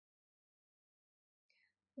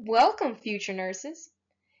Welcome, future nurses.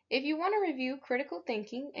 If you want to review critical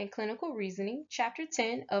thinking and clinical reasoning, Chapter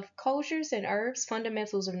 10 of Kozier's and Erb's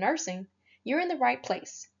Fundamentals of Nursing, you're in the right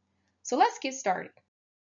place. So let's get started.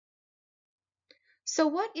 So,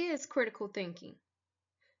 what is critical thinking?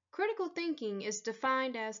 Critical thinking is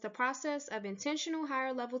defined as the process of intentional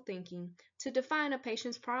higher level thinking to define a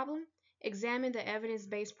patient's problem, examine the evidence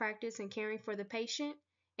based practice in caring for the patient,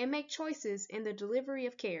 and make choices in the delivery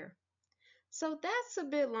of care. So, that's a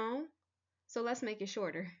bit long, so let's make it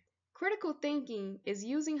shorter. Critical thinking is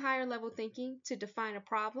using higher level thinking to define a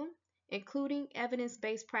problem, including evidence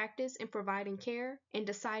based practice in providing care and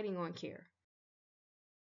deciding on care.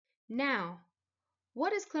 Now,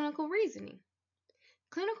 what is clinical reasoning?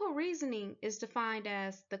 Clinical reasoning is defined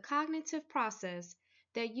as the cognitive process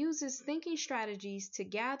that uses thinking strategies to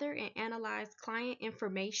gather and analyze client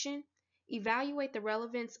information, evaluate the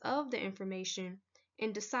relevance of the information,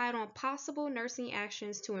 and decide on possible nursing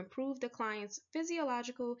actions to improve the client's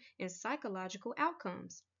physiological and psychological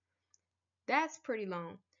outcomes. That's pretty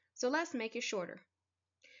long, so let's make it shorter.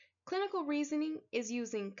 Clinical reasoning is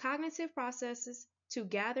using cognitive processes to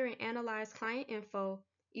gather and analyze client info,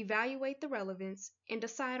 evaluate the relevance, and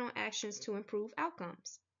decide on actions to improve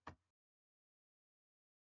outcomes.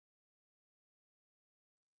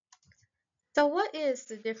 So, what is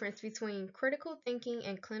the difference between critical thinking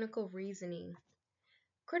and clinical reasoning?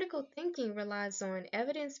 Critical thinking relies on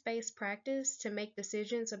evidence-based practice to make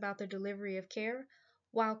decisions about the delivery of care,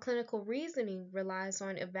 while clinical reasoning relies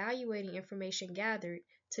on evaluating information gathered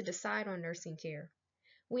to decide on nursing care.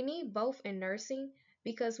 We need both in nursing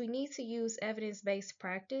because we need to use evidence-based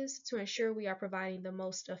practice to ensure we are providing the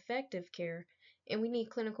most effective care, and we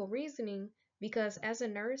need clinical reasoning because as a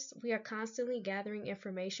nurse, we are constantly gathering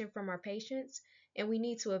information from our patients, and we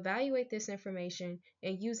need to evaluate this information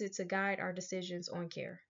and use it to guide our decisions on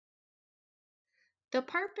care. The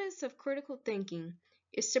purpose of critical thinking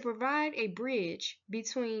is to provide a bridge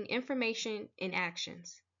between information and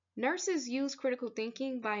actions. Nurses use critical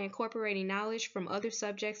thinking by incorporating knowledge from other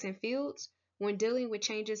subjects and fields when dealing with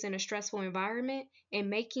changes in a stressful environment and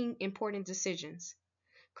making important decisions.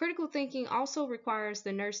 Critical thinking also requires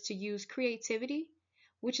the nurse to use creativity,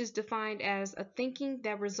 which is defined as a thinking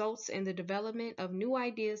that results in the development of new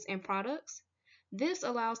ideas and products. This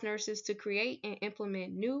allows nurses to create and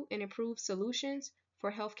implement new and improved solutions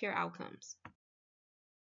for healthcare outcomes.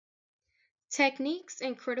 Techniques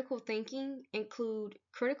in critical thinking include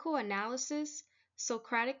critical analysis,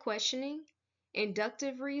 Socratic questioning,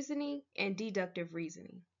 inductive reasoning, and deductive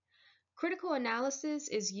reasoning. Critical analysis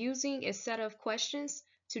is using a set of questions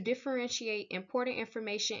to differentiate important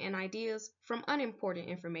information and ideas from unimportant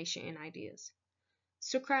information and ideas.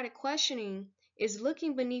 Socratic questioning is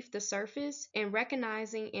looking beneath the surface and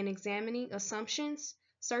recognizing and examining assumptions,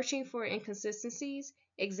 searching for inconsistencies,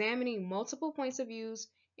 examining multiple points of views,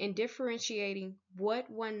 and differentiating what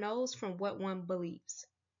one knows from what one believes.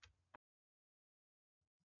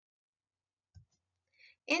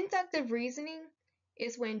 Inductive reasoning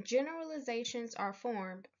is when generalizations are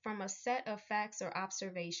formed from a set of facts or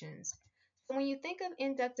observations. So when you think of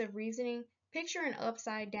inductive reasoning, picture an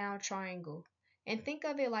upside down triangle and think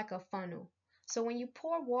of it like a funnel. So when you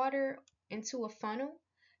pour water into a funnel,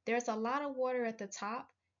 there's a lot of water at the top,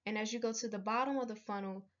 and as you go to the bottom of the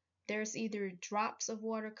funnel, there's either drops of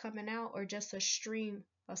water coming out or just a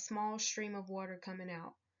small stream of water coming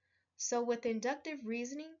out. So with inductive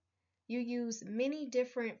reasoning, you use many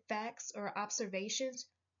different facts or observations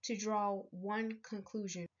to draw one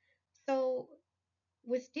conclusion. So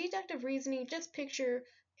with deductive reasoning, just picture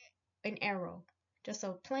an arrow, just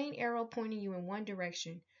a plain arrow pointing you in one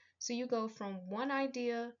direction. So you go from one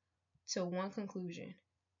idea to one conclusion.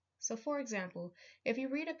 So for example, if you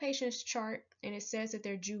read a patient's chart and it says that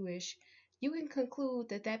they're Jewish, you can conclude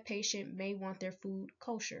that that patient may want their food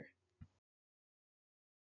kosher.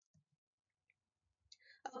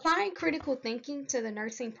 Applying critical thinking to the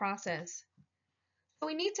nursing process. So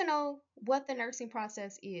we need to know what the nursing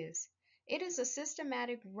process is. It is a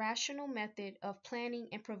systematic, rational method of planning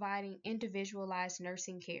and providing individualized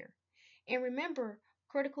nursing care. And remember,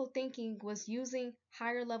 critical thinking was using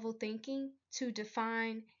higher level thinking to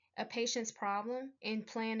define a patient's problem and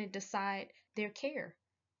plan and decide their care.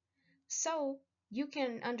 So you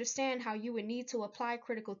can understand how you would need to apply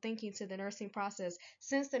critical thinking to the nursing process,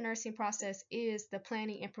 since the nursing process is the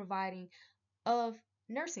planning and providing of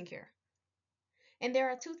nursing care. And there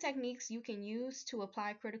are two techniques you can use to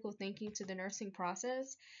apply critical thinking to the nursing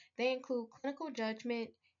process. They include clinical judgment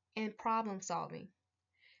and problem solving.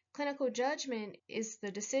 Clinical judgment is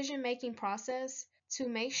the decision-making process to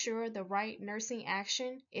make sure the right nursing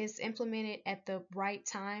action is implemented at the right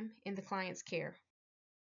time in the client's care.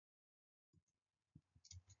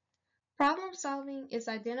 Problem solving is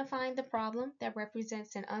identifying the problem that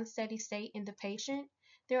represents an unsteady state in the patient.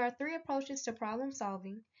 There are three approaches to problem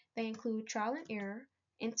solving. They include trial and error,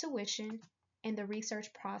 intuition, and the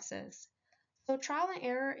research process. So trial and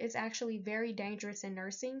error is actually very dangerous in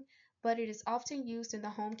nursing, but it is often used in the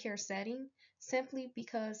home care setting simply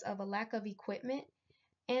because of a lack of equipment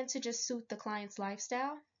and to just suit the client's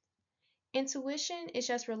lifestyle. Intuition is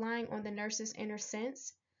just relying on the nurse's inner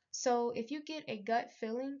sense. So if you get a gut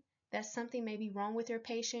feeling that something may be wrong with your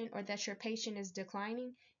patient or that your patient is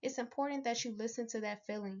declining, it's important that you listen to that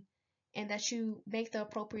feeling and that you make the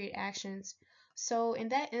appropriate actions. So in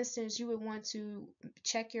that instance, you would want to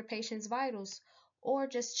check your patient's vitals or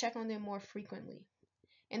just check on them more frequently.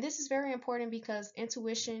 And this is very important because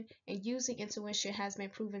intuition and using intuition has been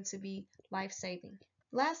proven to be life-saving.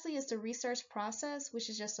 Lastly is the research process, which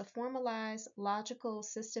is just a formalized, logical,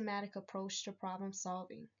 systematic approach to problem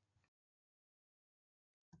solving.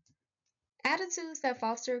 Attitudes that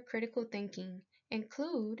foster critical thinking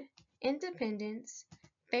include independence,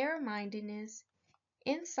 fair-mindedness,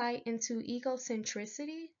 insight into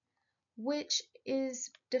egocentricity, which is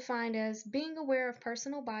defined as being aware of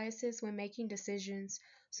personal biases when making decisions.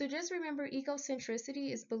 So just remember,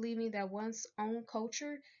 egocentricity is believing that one's own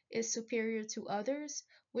culture is superior to others,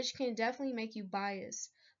 which can definitely make you biased.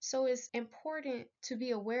 So it's important to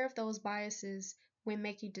be aware of those biases when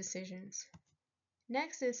making decisions.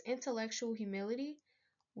 Next is intellectual humility,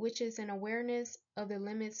 which is an awareness of the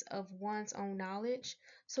limits of one's own knowledge.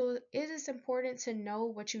 So it is important to know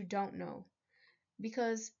what you don't know,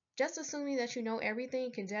 because just assuming that you know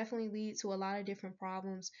everything can definitely lead to a lot of different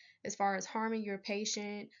problems as far as harming your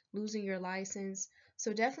patient, losing your license.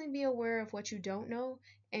 So definitely be aware of what you don't know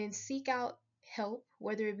and seek out help,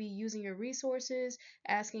 whether it be using your resources,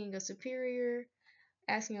 asking a superior,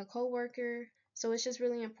 asking a coworker. So it's just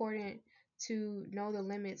really important to know the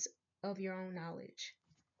limits of your own knowledge.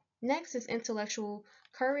 Next is intellectual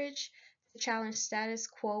courage to challenge status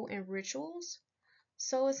quo and rituals.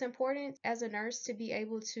 So it's important as a nurse to be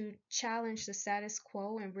able to challenge the status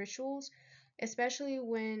quo and rituals, especially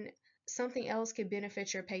when something else could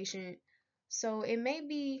benefit your patient. So it may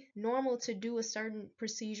be normal to do a certain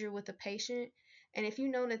procedure with a patient, and if you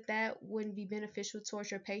know that that wouldn't be beneficial towards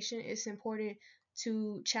your patient, it's important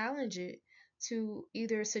to challenge it, to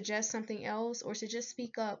either suggest something else or to just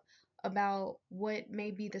speak up about what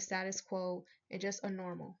may be the status quo and just a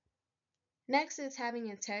normal. Next is having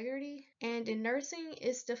integrity, and in nursing,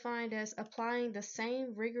 it's defined as applying the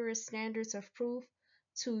same rigorous standards of proof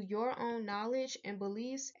to your own knowledge and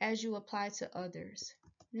beliefs as you apply to others.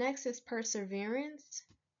 Next is perseverance,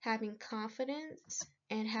 having confidence,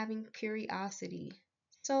 and having curiosity.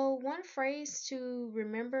 So one phrase to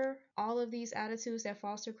remember all of these attitudes that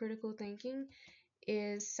foster critical thinking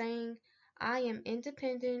is saying, I am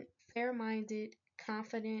independent, fair-minded,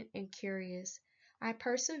 confident, and curious. I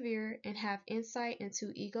persevere and have insight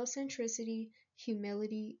into egocentricity,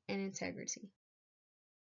 humility, and integrity.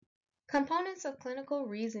 Components of clinical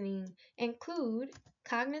reasoning include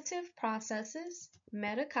cognitive processes,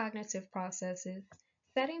 metacognitive processes,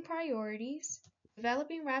 setting priorities,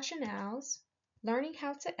 developing rationales, learning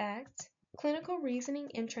how to act, clinical reasoning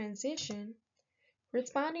in transition,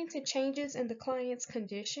 responding to changes in the client's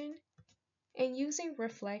condition, and using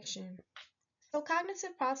reflection. So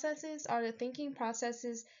cognitive processes are the thinking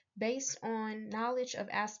processes based on knowledge of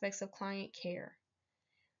aspects of client care.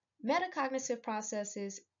 Metacognitive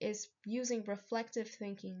processes is using reflective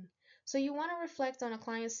thinking. So you want to reflect on a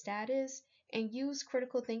client's status and use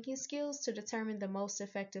critical thinking skills to determine the most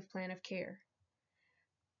effective plan of care.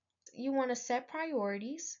 You want to set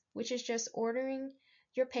priorities, which is just ordering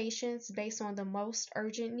your patients based on the most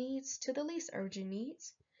urgent needs to the least urgent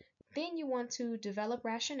needs. Then you want to develop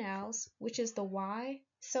rationales, which is the why.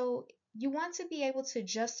 So you want to be able to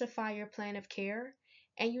justify your plan of care,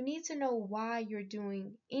 and you need to know why you're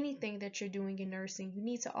doing anything that you're doing in nursing. You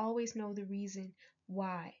need to always know the reason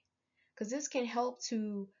why, because this can help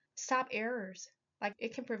to stop errors. Like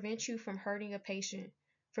it can prevent you from hurting a patient,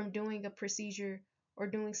 from doing a procedure or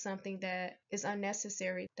doing something that is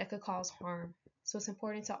unnecessary that could cause harm. So it's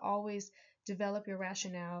important to always develop your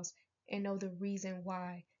rationales and know the reason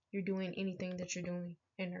why you're doing anything that you're doing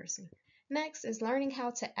in nursing. Next is learning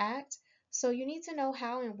how to act. So you need to know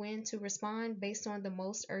how and when to respond based on the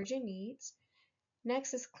most urgent needs.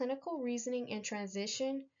 Next is clinical reasoning and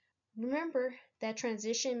transition. Remember that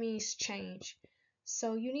transition means change.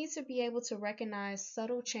 So you need to be able to recognize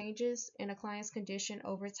subtle changes in a client's condition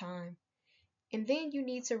over time. And then you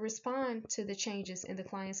need to respond to the changes in the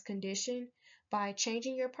client's condition by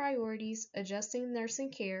changing your priorities, adjusting nursing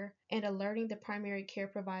care, and alerting the primary care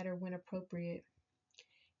provider when appropriate.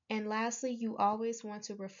 And lastly, you always want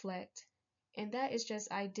to reflect. And that is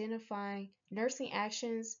just identifying nursing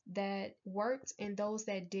actions that worked and those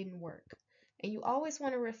that didn't work. And you always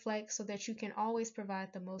want to reflect so that you can always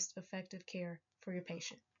provide the most effective care for your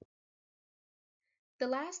patient. The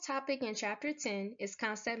last topic in Chapter 10 is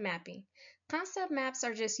concept mapping. Concept maps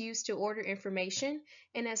are just used to order information,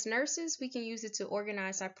 and as nurses, we can use it to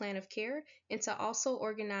organize our plan of care and to also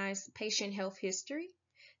organize patient health history.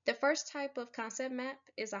 The first type of concept map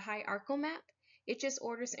is a hierarchical map. It just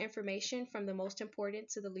orders information from the most important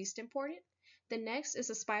to the least important. The next is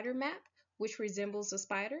a spider map, which resembles a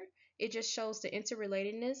spider. It just shows the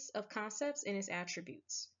interrelatedness of concepts and its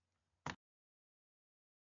attributes.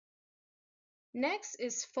 Next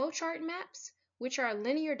is flowchart maps, which are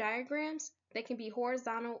linear diagrams that can be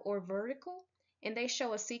horizontal or vertical, and they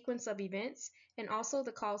show a sequence of events and also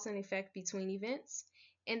the cause and effect between events.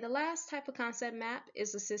 And the last type of concept map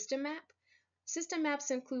is a system map. System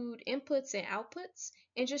maps include inputs and outputs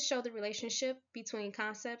and just show the relationship between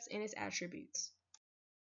concepts and its attributes.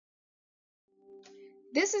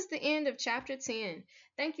 This is the end of chapter 10.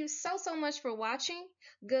 Thank you so much for watching.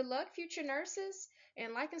 Good luck, future nurses,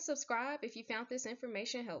 and like and subscribe if you found this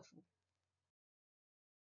information helpful.